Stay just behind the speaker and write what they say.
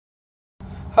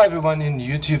Hi everyone in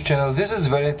YouTube channel, this is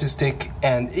Veritastic,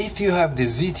 and if you have the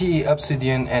ZTE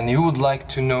Obsidian and you would like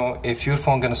to know if your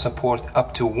phone gonna support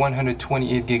up to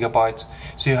 128 gigabytes,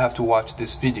 so you have to watch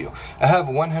this video. I have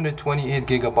 128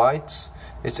 gigabytes.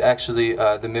 It's actually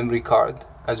the memory card,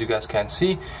 as you guys can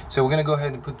see. So we're gonna go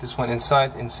ahead and put this one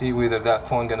inside and see whether that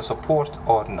phone gonna support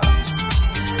or not.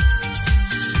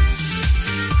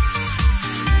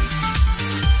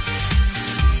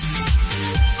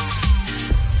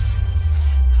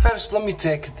 First, let me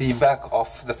take the back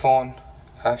of the phone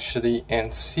actually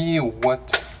and see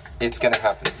what it's gonna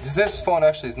happen. This phone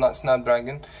actually is not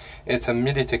Snapdragon, it's a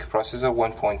MediaTek processor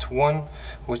 1.1,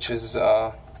 which is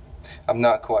I'm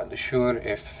not quite sure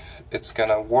if it's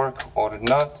gonna work or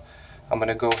not. I'm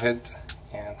gonna go ahead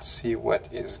and see what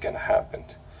is gonna happen.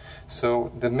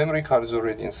 So the memory card is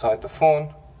already inside the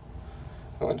phone.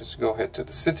 So just go ahead to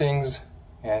the settings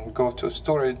and go to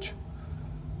storage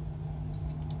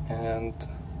and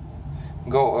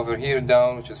go over here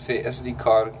down, which is say SD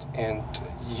card, and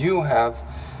you have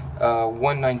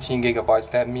 119 gigabytes.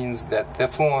 That means that the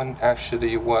phone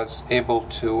actually was able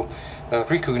to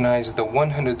recognize the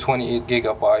 128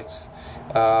 gigabytes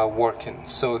working.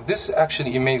 So this is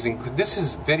actually amazing. This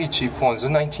is very cheap phone. It's a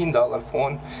 $19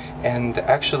 phone and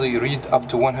actually read up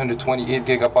to 128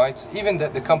 gigabytes. Even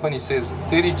that the company says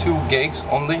 32 gigs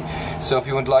only. So if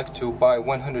you would like to buy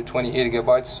 128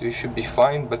 gigabytes, you should be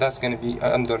fine, but that's going to be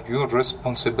under your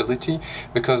responsibility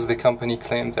because the company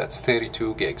claimed that's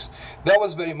 32 gigs. That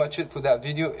was very much it for that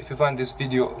video. If you find this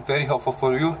video very helpful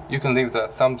for you, you can leave the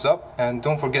thumbs up and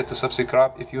don't forget to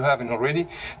subscribe if you haven't already.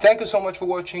 Thank you so much for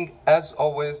watching. As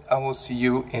always, I will see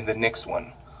you in the next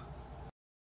one.